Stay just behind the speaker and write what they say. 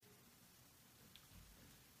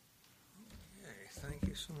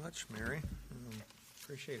you so much, Mary.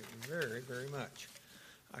 Appreciate it very, very much.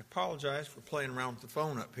 I apologize for playing around with the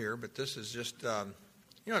phone up here, but this is just,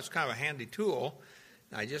 it's kind of a handy tool.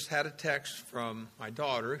 I just had a text from my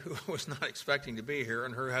daughter, who was not expecting to be here,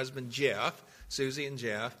 and her husband, Jeff, Susie and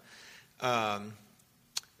Jeff,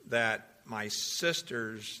 that my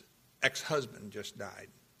sister's ex-husband just died,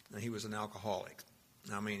 and he was an alcoholic.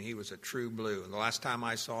 I mean, he was a true blue. And the last time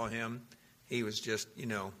I saw him, he was just,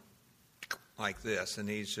 like this, and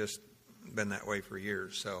he's just been that way for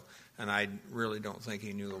years. So, and I really don't think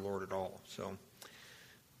he knew the Lord at all. So,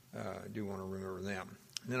 I do want to remember them.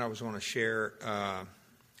 And then I was going to share a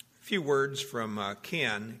few words from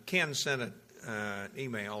Ken. Ken sent an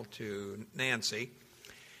email to Nancy.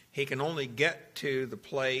 He can only get to the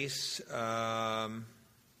place.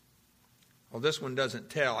 This one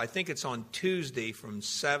doesn't tell. I think it's on Tuesday from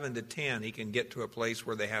 7 to 10. He can get to a place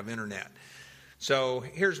where they have internet. So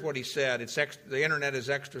here's what he said. The internet is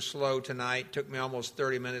extra slow tonight. Took me almost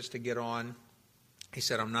 30 minutes to get on. He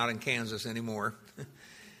said, I'm not in Kansas anymore.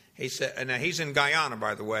 He said, and he's in Guyana,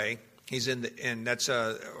 by the way. He's and that's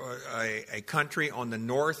a country on the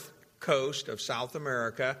north coast of South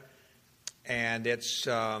America. And it's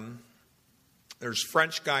there's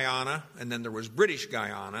French Guyana, and then there was British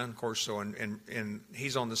Guyana, of course. So and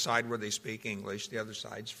he's on the side where they speak English. The other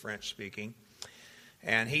side's French speaking.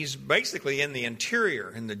 And he's basically in the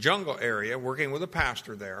interior, in the jungle area, working with a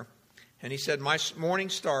pastor there. And he said, my morning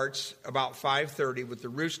starts about 5:30 with the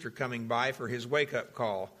rooster coming by for his wake-up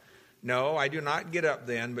call. No, I do not get up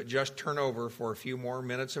then, but just turn over for a few more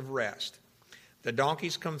minutes of rest. The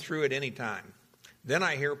donkeys come through at any time. Then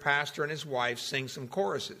I hear pastor and his wife sing some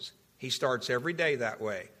choruses. He starts every day that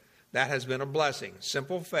way. That has been a blessing,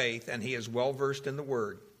 simple faith, and he is well-versed in the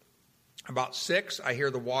Word. About 6, I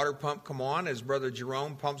hear the water pump come on as Brother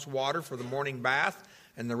Jerome pumps water for the morning bath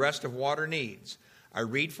and the rest of water needs. I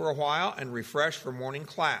read for a while and refresh for morning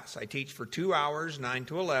class. I teach for 2 hours, 9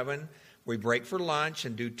 to 11. We break for lunch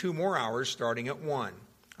and do 2 more hours starting at 1.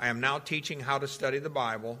 I am now teaching how to study the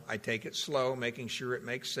Bible. I take it slow, making sure it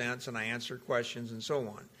makes sense, and I answer questions and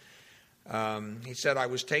so on. He said, I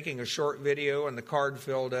was taking a short video and the card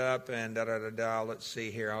filled up and da-da-da-da. Let's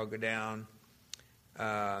see here. I'll go down.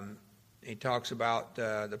 He talks about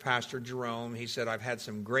the Pastor Jerome. He said, I've had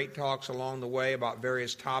some great talks along the way about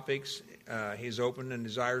various topics. He's open and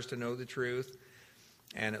desires to know the truth.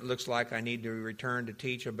 And it looks like I need to return to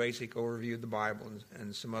teach a basic overview of the Bible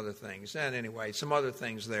and some other things. And anyway, some other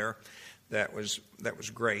things there that was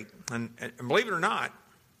great. And believe it or not,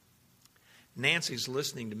 Nancy's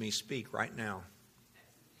listening to me speak right now.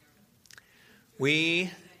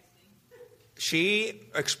 She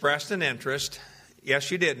expressed an interest.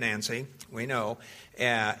 Yes, you did, Nancy. We know.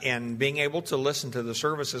 And being able to listen to the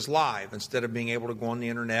services live instead of being able to go on the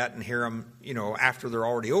internet and hear them, after they're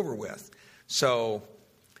already over with. So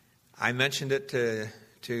I mentioned it to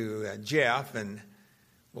Jeff, and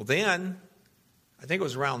then I think it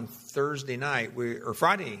was around Thursday night or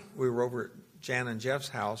Friday. We were over at Jan and Jeff's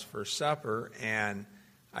house for supper, and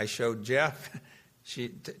I showed Jeff.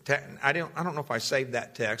 I don't know if I saved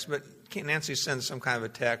that text, but Nancy sends some kind of a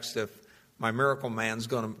text if my miracle man's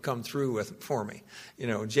going to come through for me,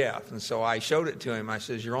 Jeff. And so I showed it to him. I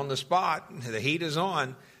says, you're on the spot. The heat is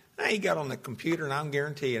on. And he got on the computer, and I'm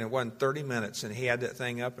guaranteeing it wasn't 30 minutes. And he had that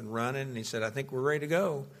thing up and running. And he said, I think we're ready to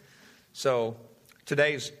go. So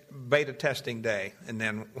today's beta testing day. And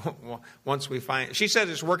then once we find, she said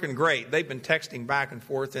it's working great. They've been texting back and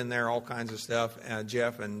forth in there, all kinds of stuff,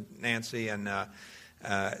 Jeff and Nancy. And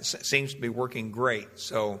seems to be working great.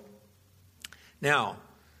 So now,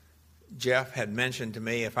 Jeff had mentioned to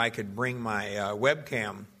me if I could bring my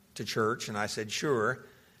webcam to church, and I said, sure.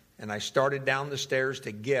 And I started down the stairs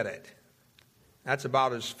to get it. That's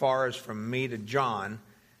about as far as from me to John.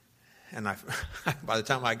 And by the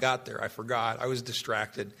time I got there, I forgot. I was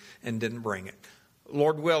distracted and didn't bring it.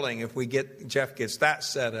 Lord willing, if Jeff gets that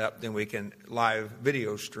set up, then we can live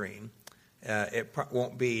video stream. It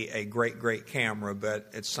won't be a great camera, but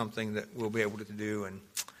it's something that we'll be able to do, and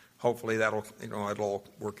hopefully it'll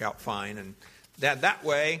work out fine. And that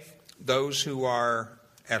way, those who are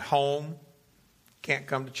at home, can't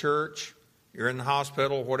come to church, you're in the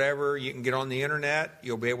hospital, whatever, you can get on the internet.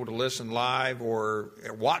 You'll be able to listen live or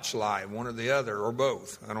watch live, one or the other, or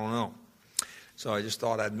both. I don't know. So I just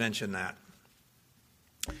thought I'd mention that.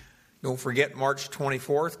 Don't forget March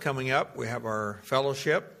 24th coming up. We have our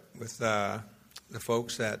fellowship with the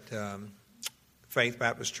folks at Faith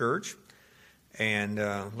Baptist Church. And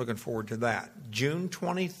looking forward to that. June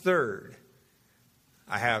 23rd,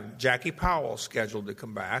 I have Jackie Powell scheduled to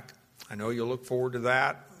come back. I know you'll look forward to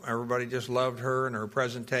that. Everybody just loved her and her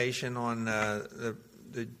presentation on the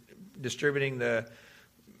distributing the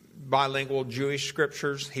bilingual Jewish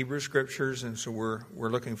scriptures, Hebrew scriptures, and so we're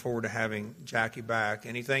looking forward to having Jackie back.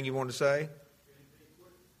 Anything you want to say?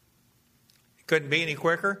 Couldn't be any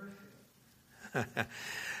quicker?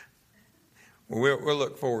 We'll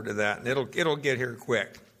look forward to that, and it'll get here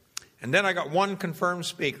quick. And then I got one confirmed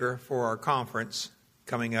speaker for our conference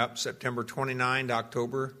coming up September 29 to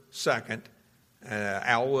October 2nd,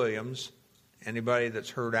 Al Williams. Anybody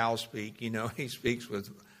that's heard Al speak, you know he speaks with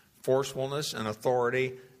forcefulness and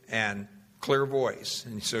authority and clear voice,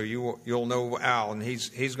 and so you'll know Al, and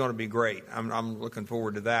he's going to be great. I'm looking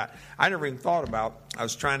forward to that. I never even thought about. I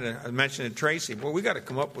mentioned to Tracy, well, we got to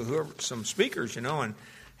come up with some speakers, you know, and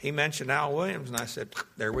he mentioned Al Williams, and I said,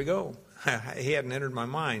 there we go. He hadn't entered my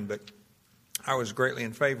mind, but I was greatly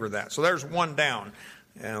in favor of that. So there's one down,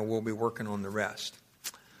 and we'll be working on the rest.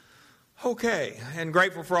 Okay, and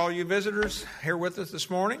grateful for all you visitors here with us this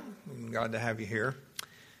morning. Glad to have you here.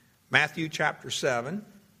 Matthew chapter 7.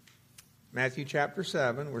 Matthew chapter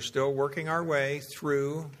 7. We're still working our way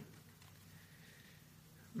through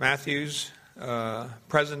Matthew's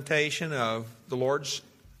presentation of the Lord's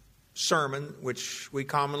sermon, which we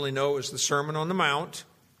commonly know as the Sermon on the Mount.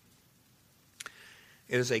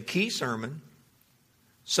 It is a key sermon.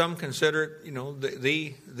 Some consider it, you know,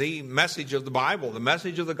 the message of the Bible, the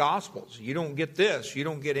message of the Gospels. You don't get this, you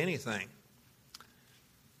don't get anything.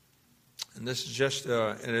 And this is just,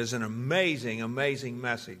 it is an amazing, amazing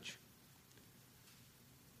message.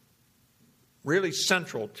 Really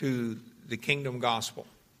central to the kingdom gospel.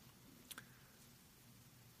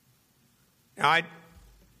 Now, I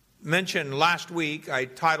mentioned last week, I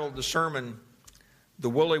titled the sermon,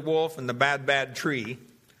 The Woolly Wolf and the Bad, Bad Tree.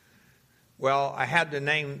 Well, I had to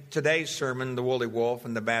name today's sermon, The Woolly Wolf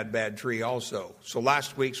and the Bad, Bad Tree also. So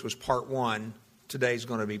last week's was part 1. Today's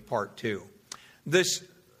going to be part 2. This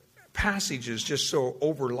passages just so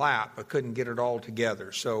overlap, I couldn't get it all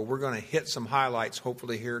together. So we're going to hit some highlights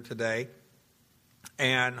hopefully here today.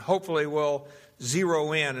 And hopefully we'll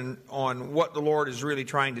zero in on what the Lord is really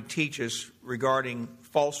trying to teach us regarding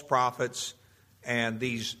false prophets and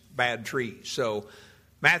these bad trees. So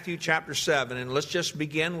Matthew chapter 7, and let's just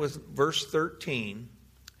begin with verse 13.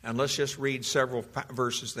 And let's just read several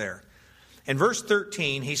verses there. In verse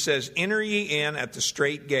 13, he says, "Enter ye in at the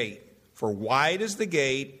strait gate. For wide is the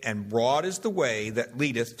gate, and broad is the way that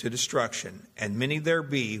leadeth to destruction, and many there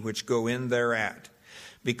be which go in thereat.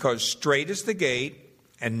 Because strait is the gate,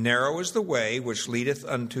 and narrow is the way which leadeth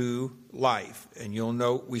unto life." And you'll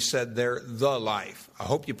note we said there, the life. I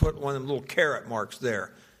hope you put one of them little caret marks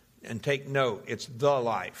there, and take note. It's the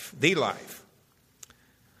life, the life.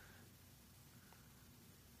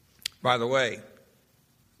 By the way,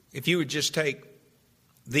 if you would just take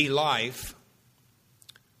the life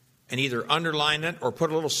and either underline it or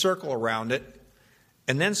put a little circle around it,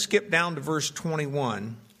 and then skip down to verse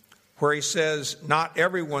 21, where he says, "Not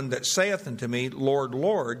everyone that saith unto me, Lord,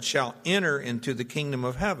 Lord, shall enter into the kingdom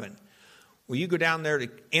of heaven." Well, you go down there to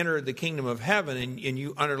enter the kingdom of heaven, and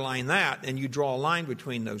you underline that, and you draw a line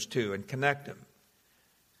between those two and connect them.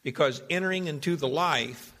 Because entering into the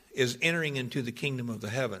life is entering into the kingdom of the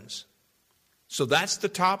heavens. So that's the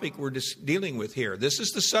topic we're dealing with here. This is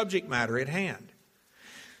the subject matter at hand.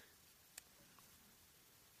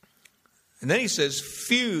 And then he says,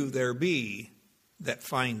 "Few there be that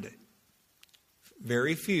find it."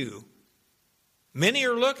 Very few. Many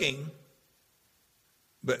are looking,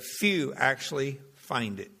 but few actually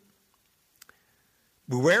find it.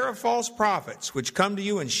 "Beware of false prophets, which come to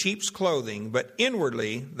you in sheep's clothing, but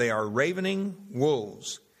inwardly they are ravening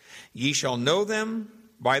wolves. Ye shall know them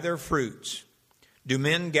by their fruits. Do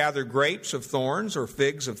men gather grapes of thorns or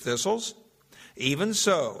figs of thistles? Even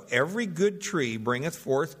so, every good tree bringeth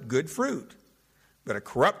forth good fruit, but a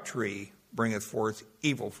corrupt tree bringeth forth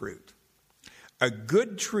evil fruit. A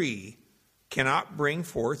good tree cannot bring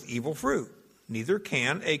forth evil fruit, neither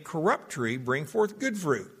can a corrupt tree bring forth good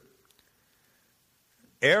fruit.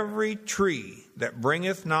 Every tree that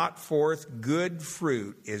bringeth not forth good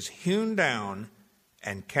fruit is hewn down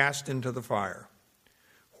and cast into the fire.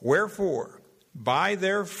 Wherefore, by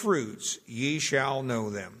their fruits ye shall know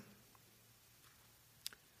them."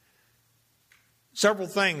 Several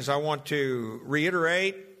things I want to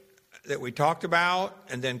reiterate that we talked about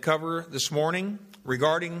and then cover this morning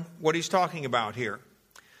regarding what he's talking about here.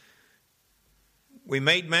 We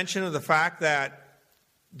made mention of the fact that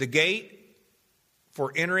the gate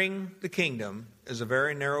for entering the kingdom is a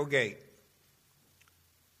very narrow gate,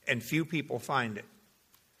 and few people find it.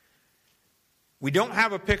 We don't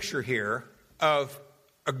have a picture here of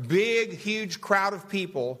a big, huge crowd of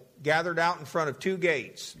people gathered out in front of two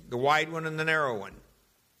gates, the wide one and the narrow one.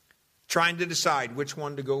 trying to decide which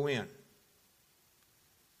one to go in.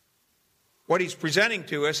 What he's presenting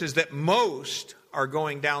to us is that most are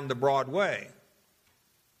going down the broad way.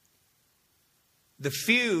 The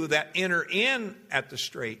few that enter in at the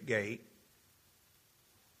strait gate,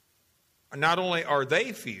 not only are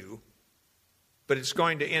they few, but it's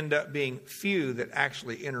going to end up being few that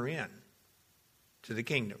actually enter in to the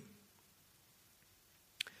kingdom.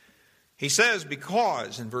 He says,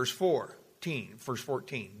 because, in verse 14,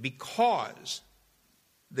 because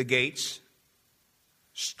the gate's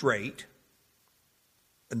straight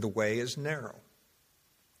and the way is narrow.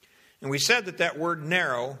 And we said that word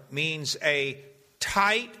narrow means a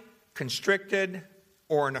tight, constricted,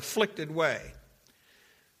 or an afflicted way.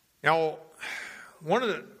 Now, one of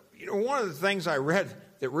the things I read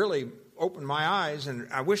that really opened my eyes, and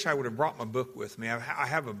I wish I would have brought my book with me. I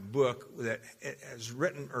have a book that is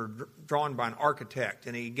written or drawn by an architect,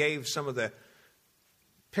 and he gave some of the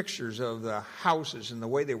pictures of the houses and the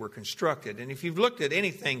way they were constructed. And if you've looked at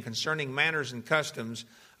anything concerning manners and customs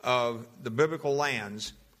of the biblical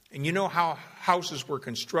lands, and you know how houses were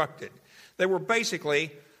constructed, they were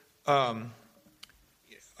basically a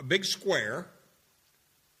big square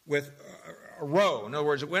with a row. In other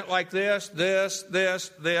words, it went like this,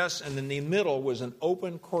 this, and in the middle was an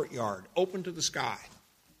open courtyard, open to the sky.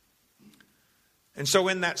 And so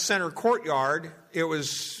in that center courtyard, it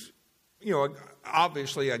was,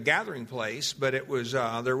 obviously a gathering place, but it was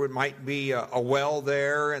might be a well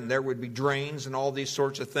there, and there would be drains and all these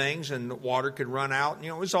sorts of things, and the water could run out. And,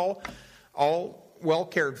 it was all well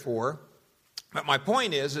cared for. But my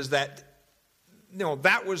point is that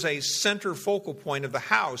that was a center focal point of the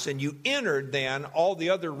house, and you entered then all the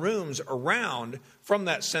other rooms around from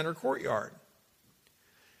that center courtyard.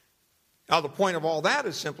 Now, the point of all that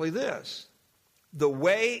is simply this. The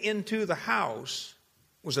way into the house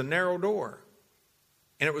was a narrow door,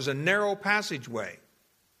 and it was a narrow passageway.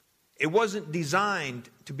 It wasn't designed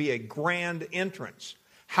to be a grand entrance.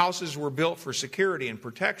 Houses were built for security and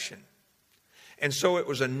protection. And so it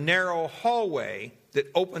was a narrow hallway that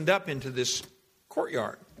opened up into this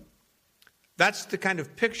courtyard. That's the kind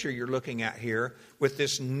of picture you're looking at here with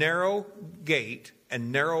this narrow gate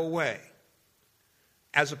and narrow way,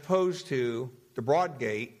 as opposed to the broad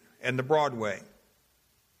gate and the broad way.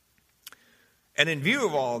 And in view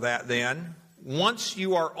of all that, then, once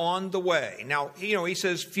you are on the way, now, he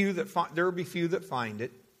says there will be few that find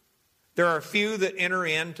it. There are few that enter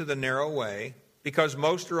into the narrow way because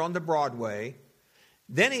most are on the broad way.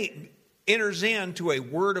 Then he enters into a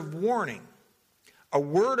word of warning. A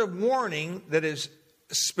word of warning that is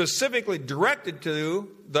specifically directed to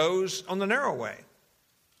those on the narrow way.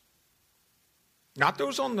 Not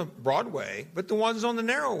those on the broad way, but the ones on the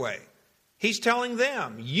narrow way. He's telling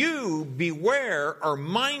them, you beware or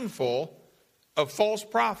mindful of false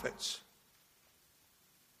prophets.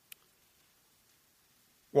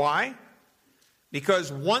 Why?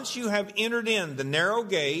 Because once you have entered in the narrow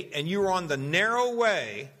gate and you're on the narrow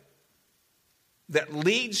way that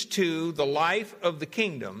leads to the life of the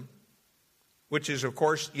kingdom, which is, of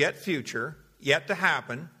course, yet future, yet to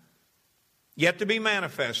happen, yet to be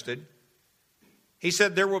manifested, he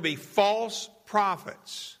said there will be false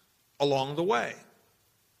prophets along the way.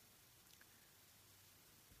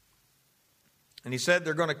 And he said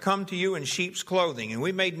they're going to come to you in sheep's clothing. And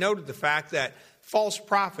we made note of the fact that false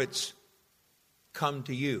prophets come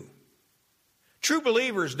to you. True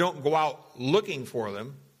believers don't go out looking for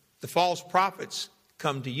them. The false prophets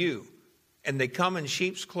come to you, and they come in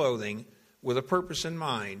sheep's clothing with a purpose in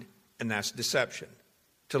mind, and that's deception,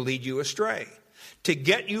 to lead you astray, to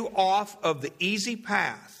get you off of the easy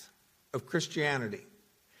path of Christianity,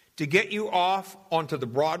 to get you off onto the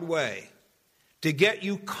broad way, to get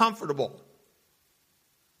you comfortable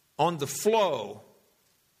on the flow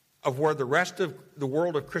of where the rest of the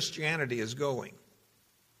world of Christianity is going.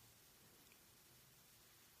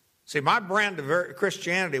 See, my brand of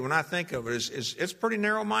Christianity, when I think of it, is it's pretty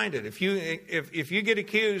narrow-minded. If you get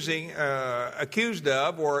accused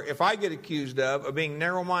of, or if I get accused of being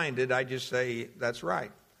narrow-minded, I just say that's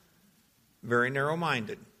right. Very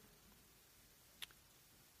narrow-minded.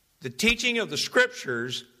 The teaching of the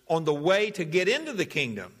Scriptures on the way to get into the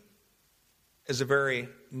kingdom is a very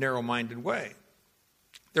narrow-minded way.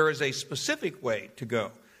 There is a specific way to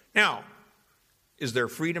go. Now, is there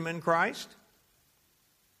freedom in Christ?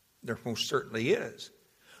 There most certainly is.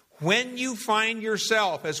 When you find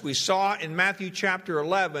yourself, as we saw in Matthew chapter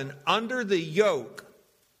 11, under the yoke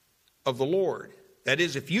of the Lord, that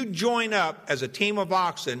is, if you join up as a team of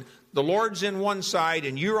oxen, the Lord's in one side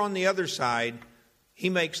and you're on the other side,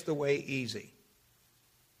 He makes the way easy.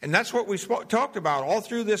 And that's what we talked about all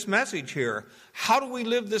through this message here. How do we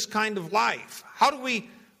live this kind of life? How do we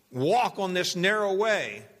walk on this narrow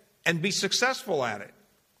way and be successful at it?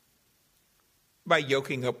 By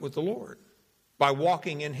yoking up with the Lord, by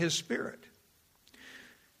walking in His Spirit.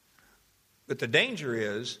 But the danger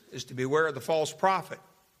is to beware of the false prophet.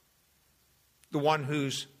 The one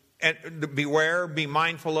who's, beware, be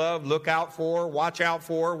mindful of, look out for, watch out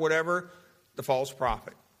for, whatever, the false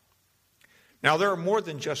prophet. Now, there are more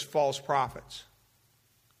than just false prophets.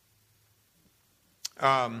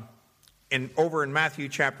 Over in Matthew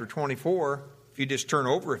chapter 24, if you just turn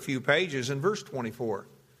over a few pages in verse 24,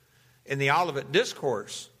 in the Olivet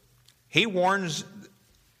Discourse, he warns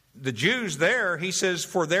the Jews there, he says,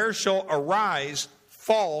 "For there shall arise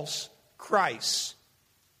false Christs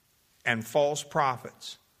and false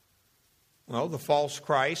prophets." Well, the false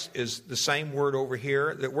Christ is the same word over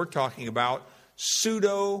here that we're talking about,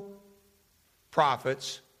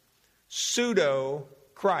 pseudo-prophets,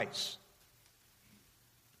 pseudo-Christ.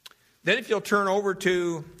 Then if you'll turn over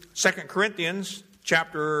to 2 Corinthians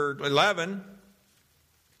chapter 11,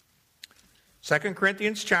 2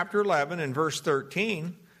 Corinthians chapter 11 and verse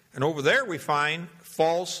 13, and over there we find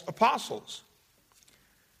false apostles.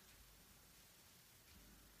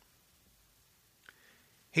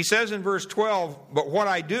 He says in verse 12, "But what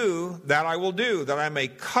I do, that I will do, that I may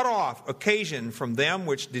cut off occasion from them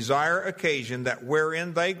which desire occasion, that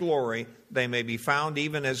wherein they glory, they may be found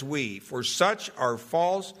even as we. For such are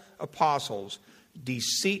false apostles,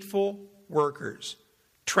 deceitful workers,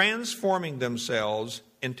 transforming themselves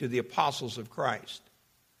into the apostles of Christ."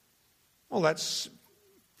 Well, that's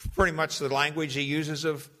pretty much the language he uses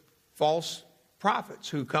of false prophets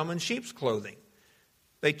who come in sheep's clothing.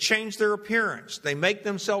 They change their appearance. They make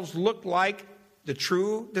themselves look like the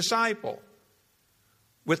true disciple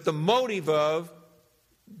with the motive of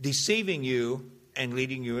deceiving you and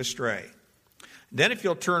leading you astray. Then if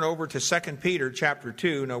you'll turn over to 2 Peter chapter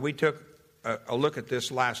 2. Now, we took a look at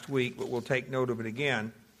this last week, but we'll take note of it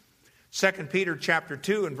again. 2 Peter chapter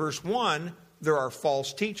 2 and verse 1, there are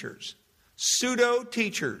false teachers,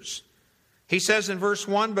 pseudo-teachers. He says in verse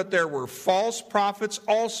 1, "But there were false prophets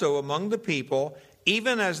also among the people,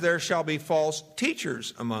 even as there shall be false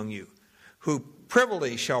teachers among you, who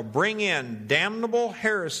privily shall bring in damnable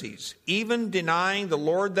heresies, even denying the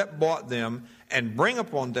Lord that bought them, and bring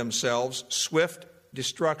upon themselves swift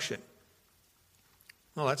destruction."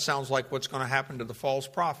 Well, that sounds like what's going to happen to the false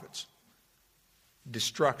prophets.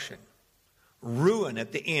 Destruction. Ruin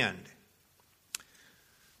at the end.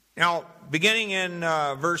 Now, beginning in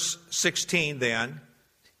verse 16 then,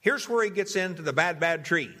 here's where he gets into the bad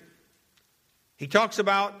tree. He talks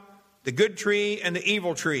about the good tree and the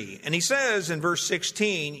evil tree. And he says in verse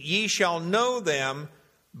 16, "Ye shall know them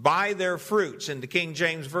by their fruits," in the King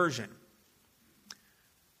James Version.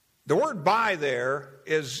 The word "by" there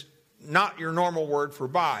is not your normal word for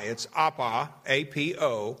 "by." It's "apa,"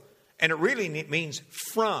 A-P-O, and it really means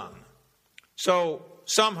from. So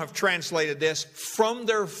some have translated this, "From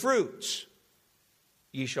their fruits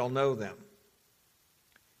ye shall know them."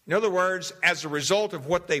 In other words, as a result of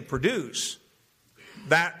what they produce,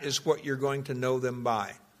 that is what you're going to know them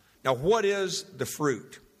by. Now, what is the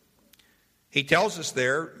fruit? He tells us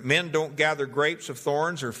there, men don't gather grapes of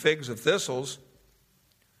thorns or figs of thistles.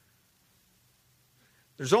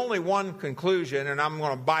 There's only one conclusion, and I'm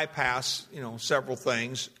going to bypass, several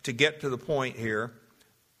things to get to the point here,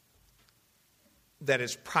 that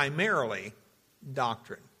is primarily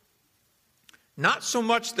doctrine. Not so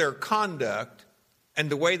much their conduct and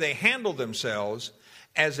the way they handle themselves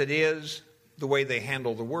as it is the way they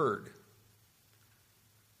handle the Word.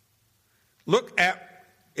 Look at,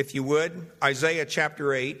 if you would, Isaiah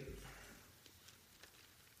chapter 8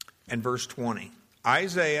 and verse 20.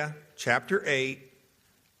 Isaiah chapter 8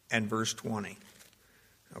 and verse 20.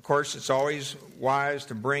 Of course, it's always wise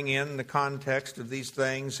to bring in the context of these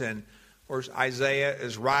things. And, of course, Isaiah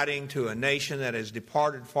is writing to a nation that has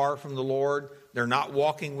departed far from the Lord. They're not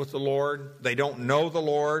walking with the Lord. They don't know the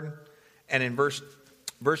Lord. And in verse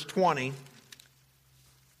 20,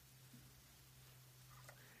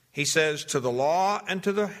 he says, "To the law and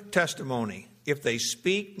to the testimony, if they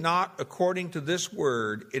speak not according to this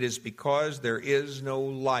word, it is because there is no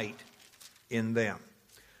light in them."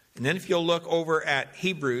 And then if you'll look over at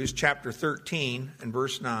Hebrews chapter 13 and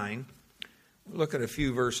verse 9, we'll look at a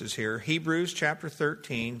few verses here. Hebrews chapter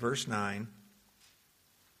 13, verse 9.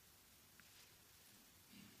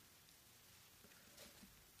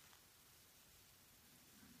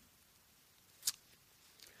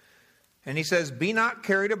 And he says, "Be not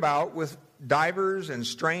carried about with divers and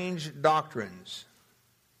strange doctrines,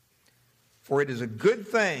 For it is a good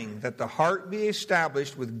thing that the heart be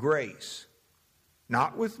established with grace,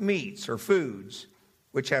 not with meats or foods,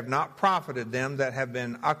 which have not profited them that have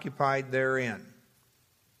been occupied therein.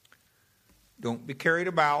 Don't be carried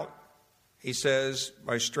about, he says,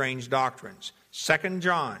 by strange doctrines. 2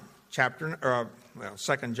 John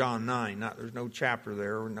 9. There's no chapter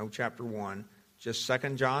there, no chapter 1. Just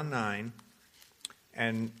 2 John 9.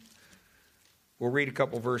 And we'll read a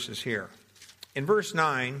couple verses here. In verse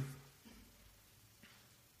 9,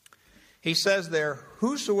 he says there,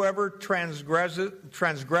 whosoever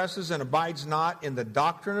transgresses and abides not in the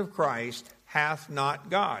doctrine of Christ hath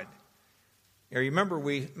not God. Now, you remember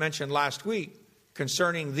we mentioned last week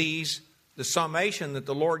concerning these, the summation that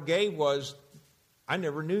the Lord gave was, I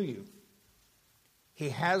never knew you. He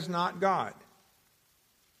has not God.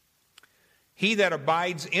 He that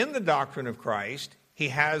abides in the doctrine of Christ, he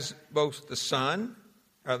has both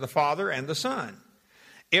the Father and the Son.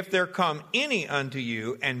 If there come any unto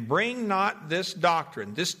you and bring not this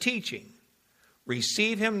doctrine, this teaching,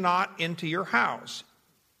 receive him not into your house,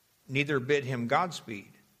 neither bid him Godspeed.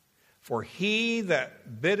 For he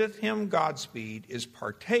that biddeth him Godspeed is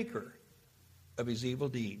partaker of his evil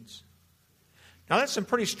deeds. Now that's some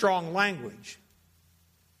pretty strong language.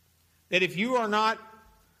 That if you are not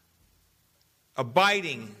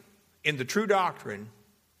abiding in the true doctrine,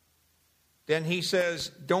 then he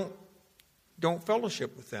says, don't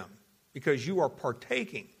fellowship with them, because you are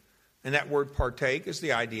partaking. And that word partake is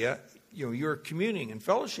the idea, you're communing and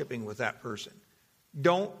fellowshipping with that person.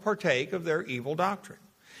 Don't partake of their evil doctrine.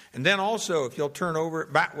 And then also, if you'll turn over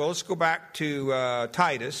back, let's go back to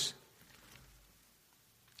Titus.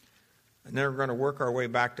 And then we're going to work our way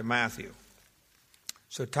back to Matthew.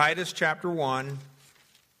 So Titus chapter 1.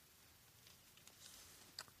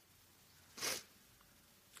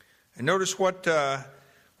 And notice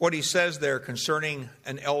what he says there concerning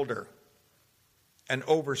an elder, an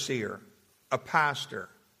overseer, a pastor,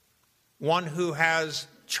 one who has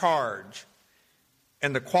charge,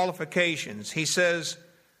 and the qualifications. He says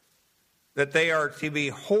that they are to be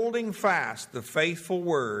holding fast the faithful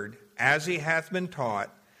word as he hath been taught,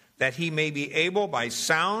 that he may be able by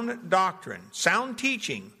sound doctrine, sound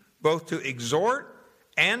teaching, both to exhort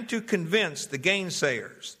and to convince the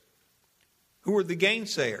gainsayers. Who are the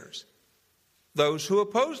gainsayers? Those who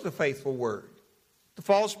oppose the faithful word. The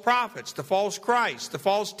false prophets, the false Christ, the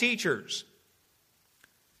false teachers.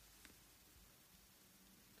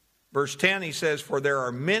 Verse 10, he says, for there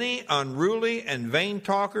are many unruly and vain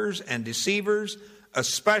talkers and deceivers,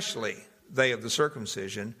 especially they of the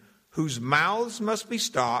circumcision, whose mouths must be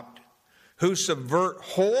stopped, who subvert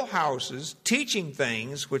whole houses, teaching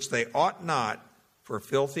things which they ought not, for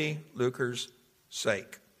filthy lucre's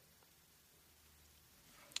sake.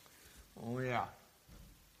 Oh, yeah.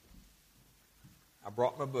 I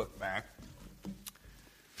brought my book back.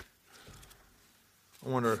 I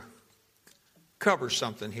want to cover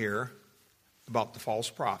something here about the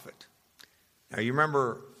false prophet. Now, you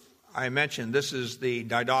remember I mentioned this is the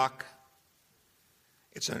Didache.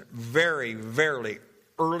 It's a very, very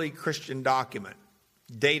early Christian document,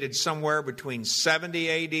 dated somewhere between 70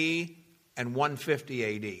 A.D. and 150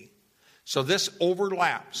 A.D. So this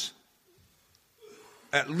overlaps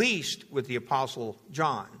at least with the Apostle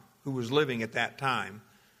John, who was living at that time,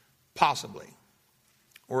 possibly.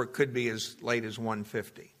 Or it could be as late as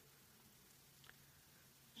 150.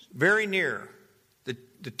 Very near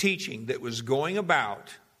the teaching that was going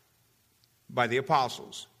about by the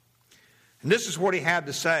apostles. And this is what he had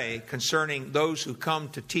to say concerning those who come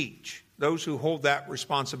to teach, those who hold that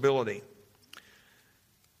responsibility.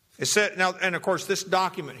 It said, now, and of course, this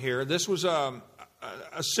document here, this was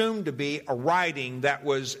assumed to be a writing that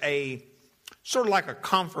was a sort of like a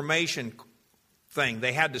confirmation thing.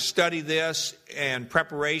 They had to study this in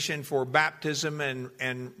preparation for baptism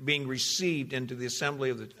and being received into the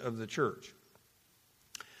assembly of the church.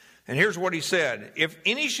 And here's what he said. If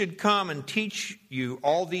any should come and teach you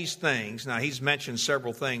all these things, now he's mentioned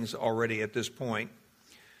several things already at this point,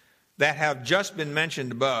 that have just been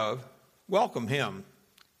mentioned above, welcome him.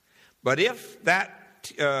 But if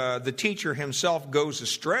the teacher himself goes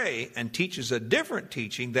astray and teaches a different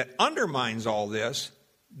teaching that undermines all this,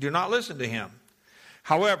 do not listen to him.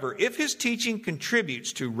 However, if his teaching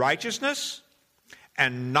contributes to righteousness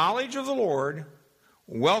and knowledge of the Lord,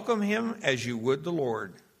 welcome him as you would the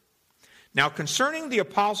Lord. Now, concerning the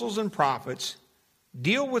apostles and prophets,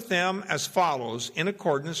 deal with them as follows in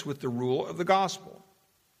accordance with the rule of the gospel.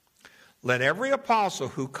 Let every apostle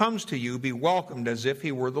who comes to you be welcomed as if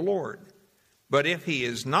he were the Lord. But he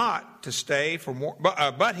is not to stay for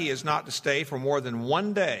more than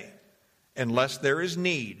 1 day, unless there is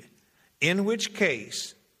need, in which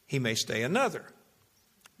case he may stay another.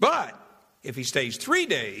 But if he stays 3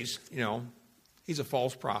 days, he's a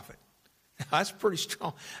false prophet. That's pretty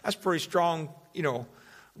strong. That's pretty strong,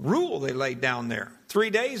 rule they laid down there. 3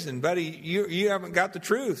 days, and buddy, you haven't got the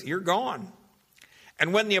truth. You're gone.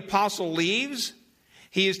 And when the apostle leaves,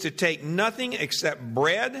 he is to take nothing except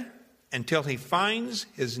bread until he finds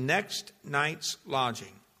his next night's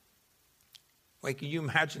lodging. Wait, can you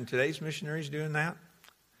imagine today's missionaries doing that?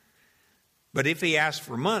 But if he asks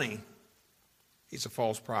for money, he's a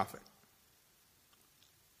false prophet.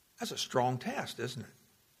 That's a strong test, isn't it?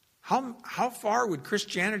 How far would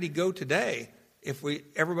Christianity go today if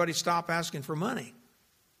everybody stopped asking for money?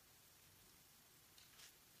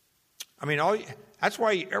 I mean, that's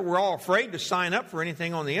why we're all afraid to sign up for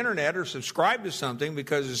anything on the internet or subscribe to something,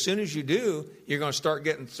 because as soon as you do, you're going to start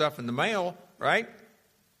getting stuff in the mail, right?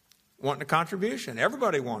 Wanting a contribution.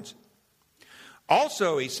 Everybody wants it.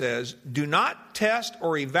 Also, he says, do not test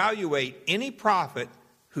or evaluate any prophet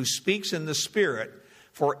who speaks in the Spirit,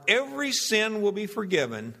 for every sin will be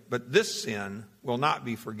forgiven, but this sin will not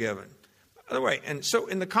be forgiven. By the way, and so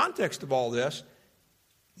in the context of all this,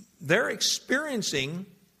 they're experiencing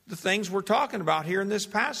the things we're talking about here in this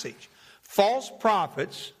passage. False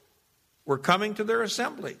prophets were coming to their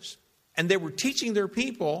assemblies, and they were teaching their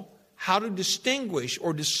people how to distinguish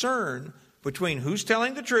or discern between who's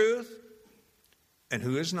telling the truth and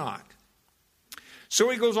who is not. So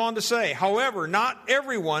he goes on to say, however, not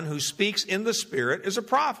everyone who speaks in the Spirit is a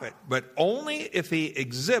prophet, but only if he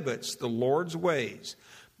exhibits the Lord's ways.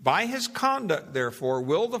 By his conduct, therefore,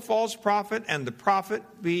 will the false prophet and the prophet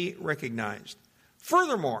be recognized.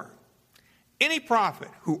 Furthermore, any prophet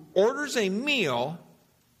who orders a meal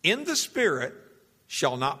in the Spirit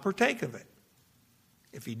shall not partake of it.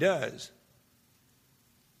 If he does,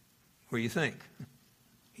 what do you think?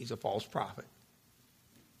 He's a false prophet.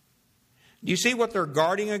 Do you see what they're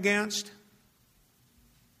guarding against?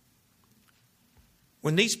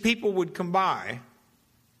 When these people would come by,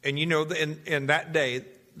 and in that day,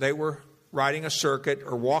 they were riding a circuit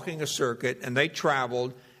or walking a circuit, and they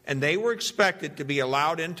traveled, and they were expected to be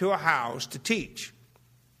allowed into a house to teach.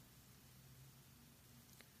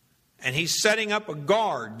 And he's setting up a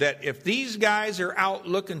guard that if these guys are out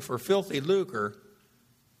looking for filthy lucre,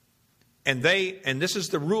 and this is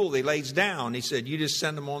the rule he lays down, he said, you just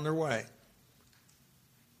send them on their way.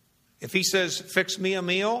 If he says, fix me a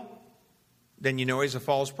meal, then you know he's a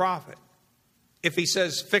false prophet. If he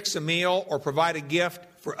says, fix a meal or provide a gift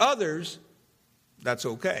for others, that's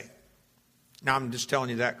okay. Now, I'm just telling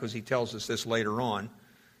you that because he tells us this later on.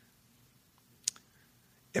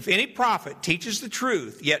 If any prophet teaches the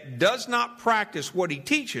truth, yet does not practice what he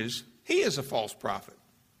teaches, he is a false prophet.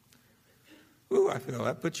 Ooh, I feel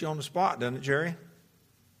that puts you on the spot, doesn't it, Jerry?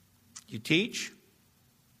 You teach,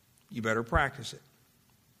 you better practice it.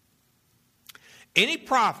 Any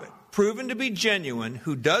prophet proven to be genuine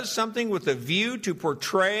who does something with a view to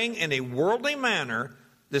portraying in a worldly manner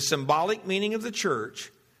the symbolic meaning of the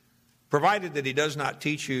church, provided that he does not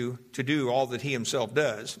teach you to do all that he himself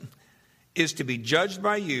does, is to be judged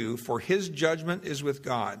by you, for his judgment is with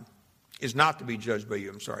God. Is not to be judged by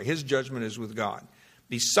you, His judgment is with God.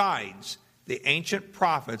 Besides, the ancient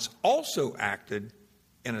prophets also acted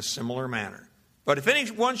in a similar manner. But if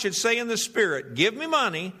anyone should say in the Spirit, give me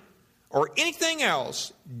money, or anything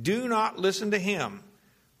else, do not listen to him.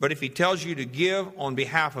 But if he tells you to give on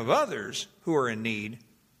behalf of others who are in need,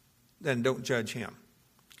 then don't judge him.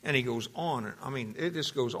 And he goes on. I mean, it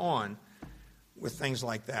just goes on with things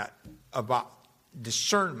like that about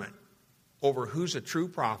discernment over who's a true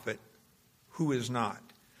prophet, who is not.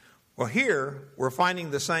 Well, here we're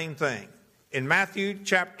finding the same thing. In Matthew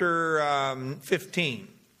chapter 15.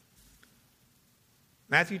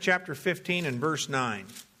 Matthew chapter 15 and verse 9.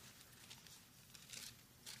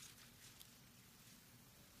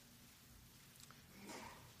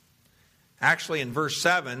 Actually, in verse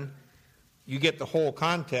 7, you get the whole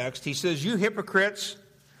context. He says, you hypocrites,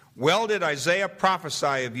 well did Isaiah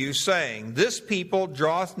prophesy of you, saying, this people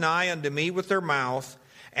draweth nigh unto me with their mouth,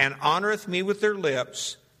 and honoreth me with their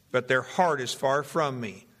lips, but their heart is far from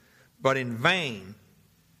me. But in vain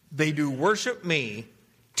they do worship me,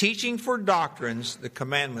 teaching for doctrines the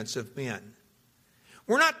commandments of men.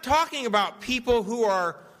 We're not talking about people who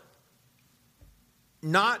are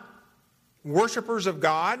not worshipers of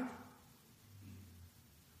God,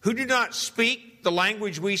 who do not speak the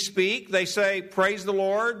language we speak. They say, praise the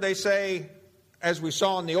Lord. They say, as we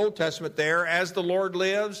saw in the Old Testament there, as the Lord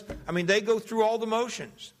lives. I mean, they go through all the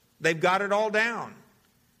motions. They've got it all down.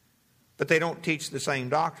 But they don't teach the same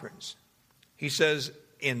doctrines. He says,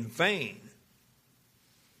 in vain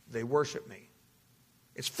they worship me.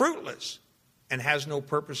 It's fruitless. and has no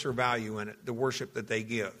purpose or value in it, the worship that they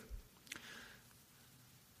give.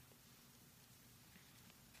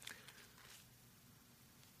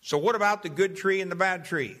 So what about the good tree and the bad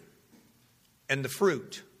tree and the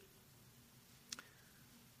fruit?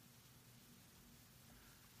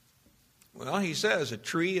 Well, he says a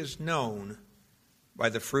tree is known by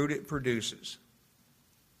the fruit it produces.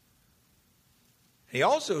 He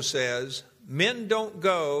also says men don't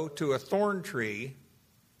go to a thorn tree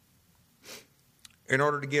in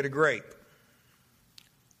order to get a grape,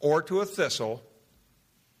 or to a thistle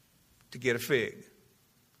to get a fig.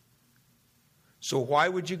 So why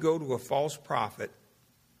would you go to a false prophet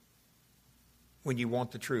when you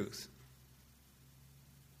want the truth?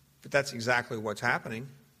 But that's exactly what's happening.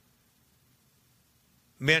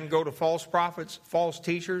 Men go to false prophets, false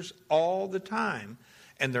teachers all the time,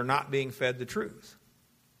 and they're not being fed the truth.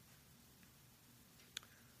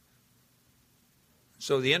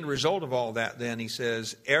 So the end result of all that then, he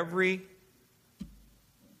says, every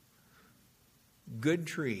good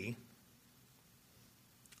tree,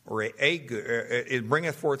 or it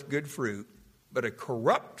bringeth forth good fruit, but a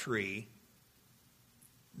corrupt tree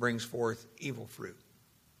brings forth evil fruit.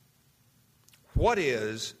 What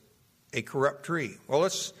is a corrupt tree? Well,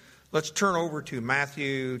 let's turn over to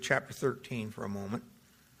Matthew chapter 13 for a moment.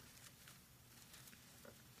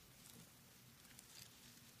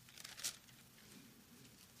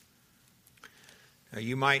 Now,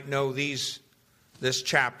 you might know this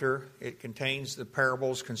chapter. It contains the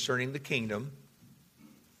parables concerning the kingdom.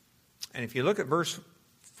 And if you look at verse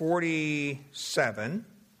 47,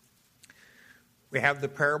 we have the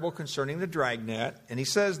parable concerning the dragnet. And he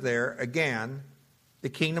says there, again, the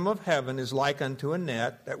kingdom of heaven is like unto a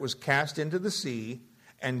net that was cast into the sea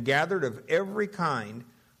and gathered of every kind,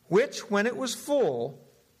 which when it was full,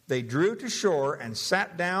 they drew to shore and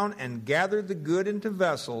sat down and gathered the good into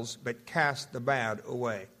vessels, but cast the bad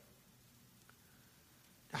away.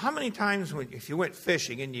 How many times if you went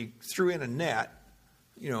fishing and you threw in a net,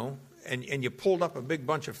 and you pulled up a big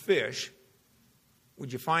bunch of fish,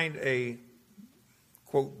 would you find a,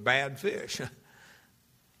 quote, bad fish? In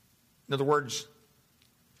other words,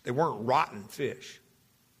 they weren't rotten fish.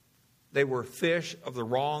 They were fish of the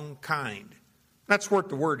wrong kind. That's what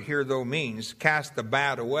the word here, though, means. Cast the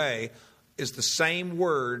bad away is the same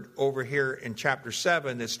word over here in chapter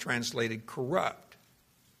 7 that's translated corrupt.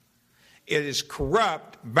 It is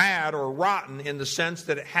corrupt, bad, or rotten in the sense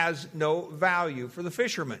that it has no value for the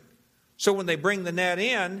fishermen. So when they bring the net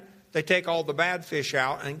in, they take all the bad fish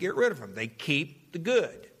out and get rid of them. They keep the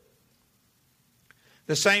good.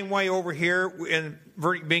 The same way over here in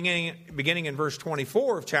beginning in verse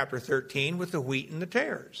 24 of chapter 13 with the wheat and the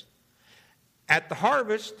tares. At the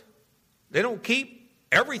harvest, they don't keep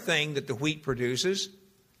everything that the wheat produces.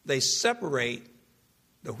 They separate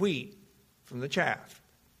the wheat from the chaff.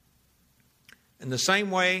 In the same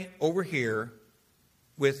way over here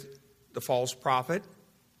with the false prophet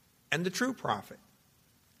and the true prophet.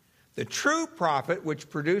 The true prophet, which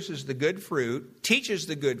produces the good fruit, teaches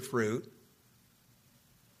the good fruit,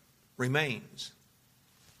 remains.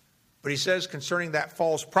 But he says concerning that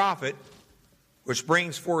false prophet, which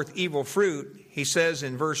brings forth evil fruit, he says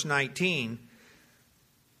in verse 19,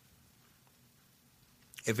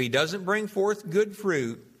 if he doesn't bring forth good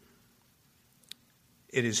fruit,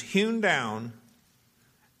 it is hewn down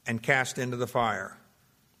and cast into the fire.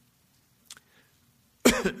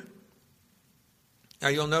 Now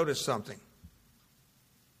you'll notice something.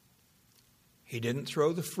 He didn't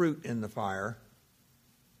throw the fruit in the fire.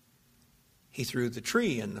 He threw the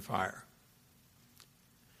tree in the fire.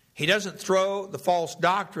 He doesn't throw the false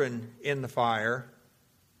doctrine in the fire,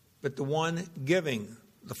 but the one giving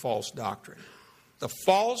the false doctrine. The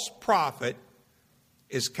false prophet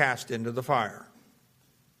is cast into the fire.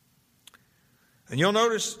 And you'll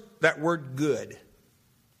notice that word good.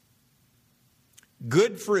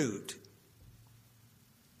 Good fruit.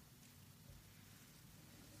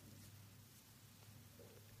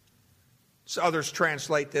 So others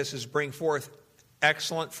translate this as bring forth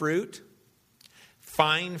excellent fruit,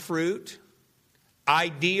 fine fruit,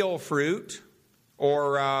 ideal fruit,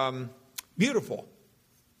 or beautiful.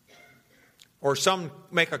 Or some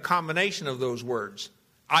make a combination of those words.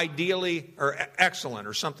 Ideally or excellent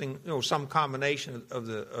or something, some combination of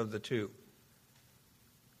the two.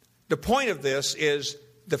 The point of this is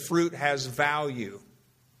the fruit has value.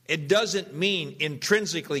 It doesn't mean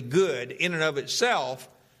intrinsically good in and of itself.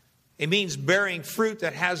 It means bearing fruit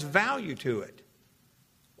that has value to it.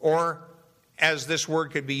 Or, as this word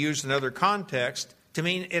could be used in other contexts, to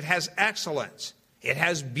mean it has excellence. It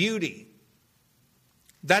has beauty.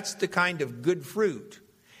 That's the kind of good fruit.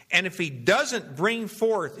 And if he doesn't bring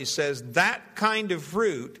forth, he says, that kind of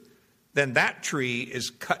fruit, then that tree is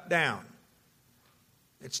cut down.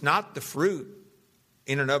 It's not the fruit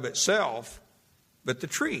in and of itself, but the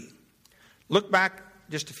tree. Look back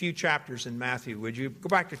just a few chapters in Matthew, would you? Go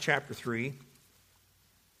back to chapter 3.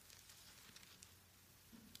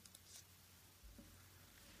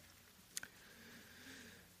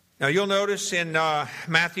 Now you'll notice in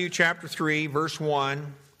Matthew chapter 3, verse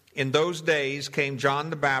 1, in those days came John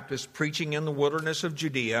the Baptist preaching in the wilderness of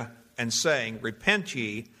Judea and saying, repent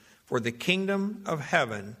ye, for the kingdom of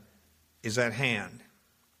heaven is at hand.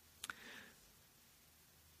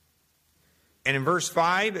 And in verse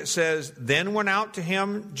 5 it says, then went out to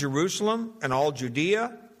him Jerusalem and all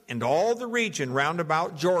Judea and all the region round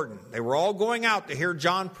about Jordan. They were all going out to hear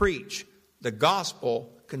John preach the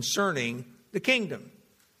gospel concerning the kingdom.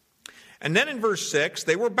 And then in verse 6,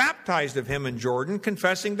 they were baptized of him in Jordan,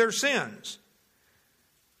 confessing their sins.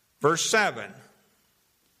 Verse 7,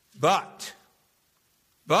 but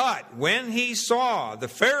when he saw the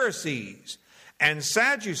Pharisees and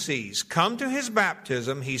Sadducees come to his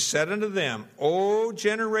baptism, he said unto them, O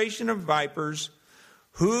generation of vipers,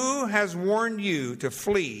 who has warned you to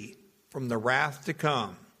flee from the wrath to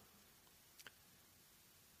come?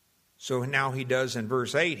 So now he does in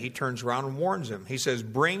verse 8, he turns around and warns them. He says,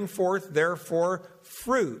 bring forth therefore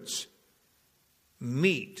fruits,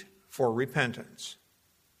 meet for repentance.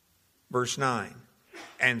 Verse 9,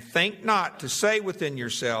 and think not to say within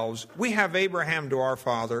yourselves, we have Abraham to our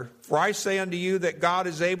father. For I say unto you that God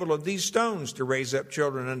is able of these stones to raise up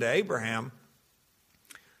children unto Abraham.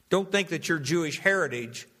 Don't think that your Jewish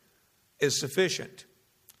heritage is sufficient.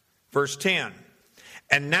 Verse 10,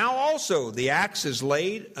 and now also the axe is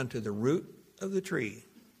laid unto the root of the tree.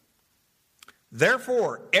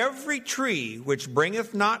 Therefore every tree which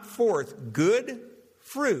bringeth not forth good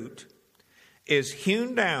fruit is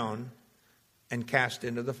hewn down and cast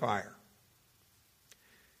into the fire.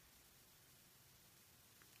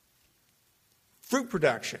 Fruit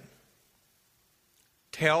production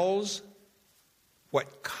tells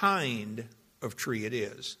what kind of tree it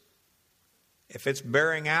is. If it's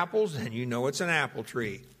bearing apples, then you know it's an apple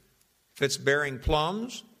tree. If it's bearing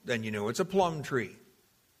plums, then you know it's a plum tree.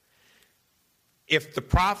 If the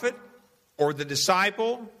prophet or the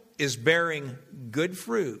disciple is bearing good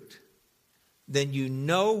fruit, then you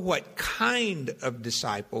know what kind of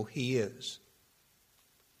disciple he is.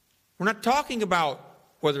 We're not talking about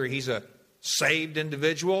whether he's a saved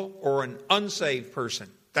individual or an unsaved person.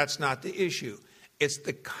 That's not the issue. It's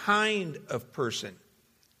the kind of person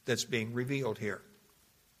that's being revealed here.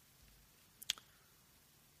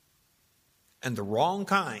 And the wrong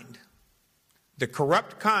kind, the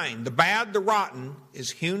corrupt kind, the bad, the rotten,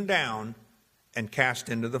 is hewn down and cast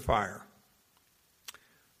into the fire.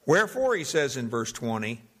 Wherefore, he says in verse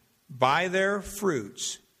 20, by their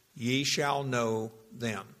fruits ye shall know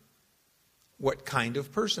them. What kind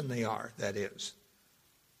of person they are, that is.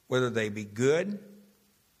 Whether they be good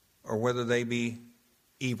or whether they be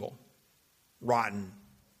evil, rotten,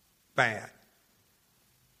 bad.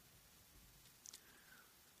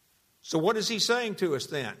 So what is he saying to us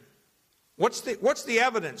then? What's the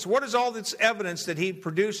evidence? What is all this evidence that he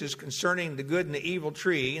produces concerning the good and the evil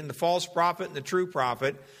tree and the false prophet and the true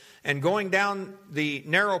prophet and going down the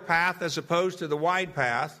narrow path as opposed to the wide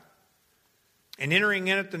path and entering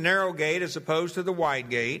in at the narrow gate as opposed to the wide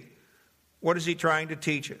gate? What is he trying to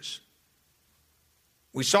teach us?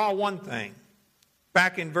 We saw one thing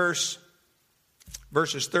back in verses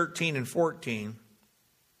 13 and 14.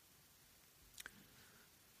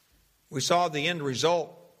 We saw the end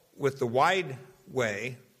result with the wide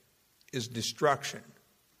way is destruction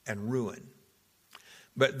and ruin.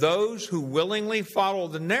 But those who willingly follow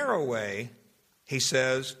the narrow way, he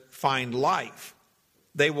says, find life.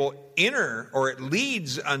 They will enter, or it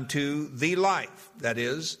leads unto the life. That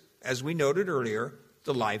is, as we noted earlier,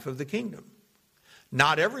 the life of the kingdom.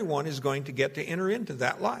 Not everyone is going to get to enter into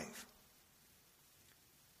that life.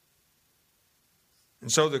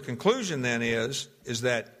 And so the conclusion then is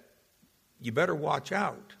that you better watch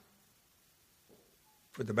out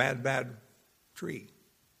for the bad tree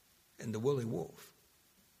and the woolly wolf,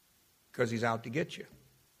 because he's out to get you.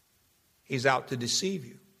 He's out to deceive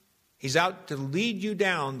you. He's out to lead you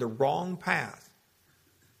down the wrong path.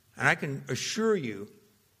 And I can assure you,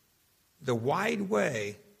 the wide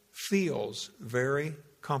way feels very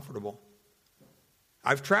comfortable.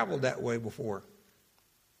 I've traveled that way before.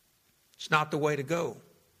 It's not the way to go.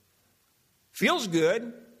 Feels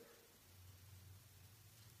good,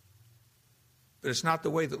 but it's not the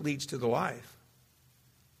way that leads to the life.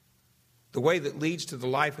 The way that leads to the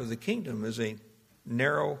life of the kingdom is a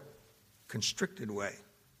narrow, constricted way.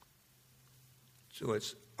 So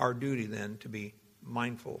it's our duty then to be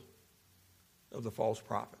mindful of the false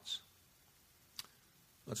prophets.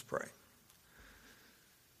 Let's pray.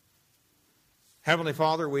 Heavenly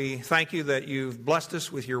Father, we thank you that you've blessed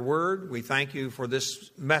us with your word. We thank you for this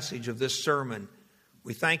message of this sermon.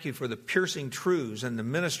 We thank you for the piercing truths and the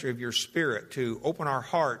ministry of your Spirit to open our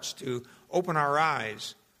hearts, to open our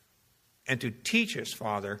eyes, and to teach us,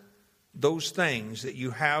 Father, those things that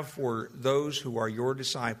you have for those who are your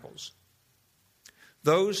disciples.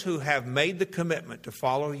 Those who have made the commitment to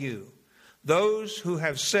follow you. Those who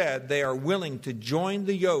have said they are willing to join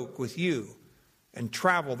the yoke with you and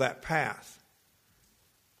travel that path.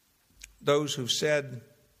 Those who've said,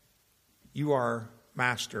 you are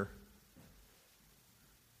master,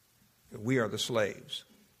 we are the slaves,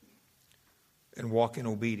 and walk in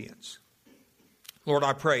obedience. Lord,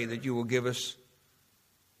 I pray that you will give us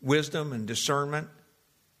wisdom and discernment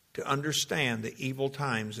to understand the evil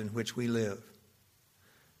times in which we live.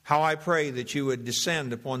 How I pray that you would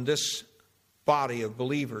descend upon this body of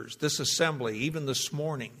believers, this assembly, even this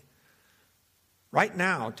morning, right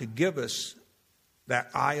now, to give us that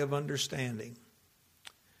eye of understanding.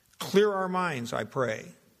 Clear our minds, I pray,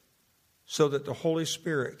 so that the Holy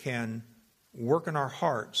Spirit can work in our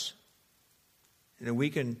hearts and that we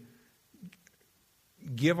can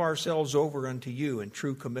give ourselves over unto you in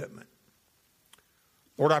true commitment.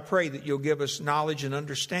 Lord, I pray that you'll give us knowledge and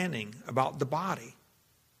understanding about the body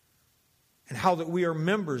and how that we are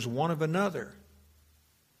members one of another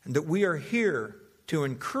and that we are here to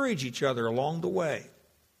encourage each other along the way,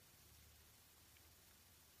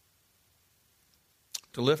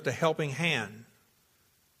 to lift a helping hand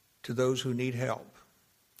to those who need help.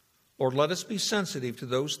 Lord, let us be sensitive to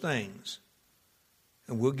those things,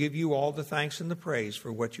 and we'll give you all the thanks and the praise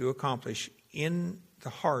for what you accomplish in the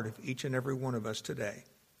heart of each and every one of us today.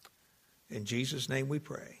 In Jesus' name we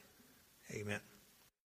pray. Amen.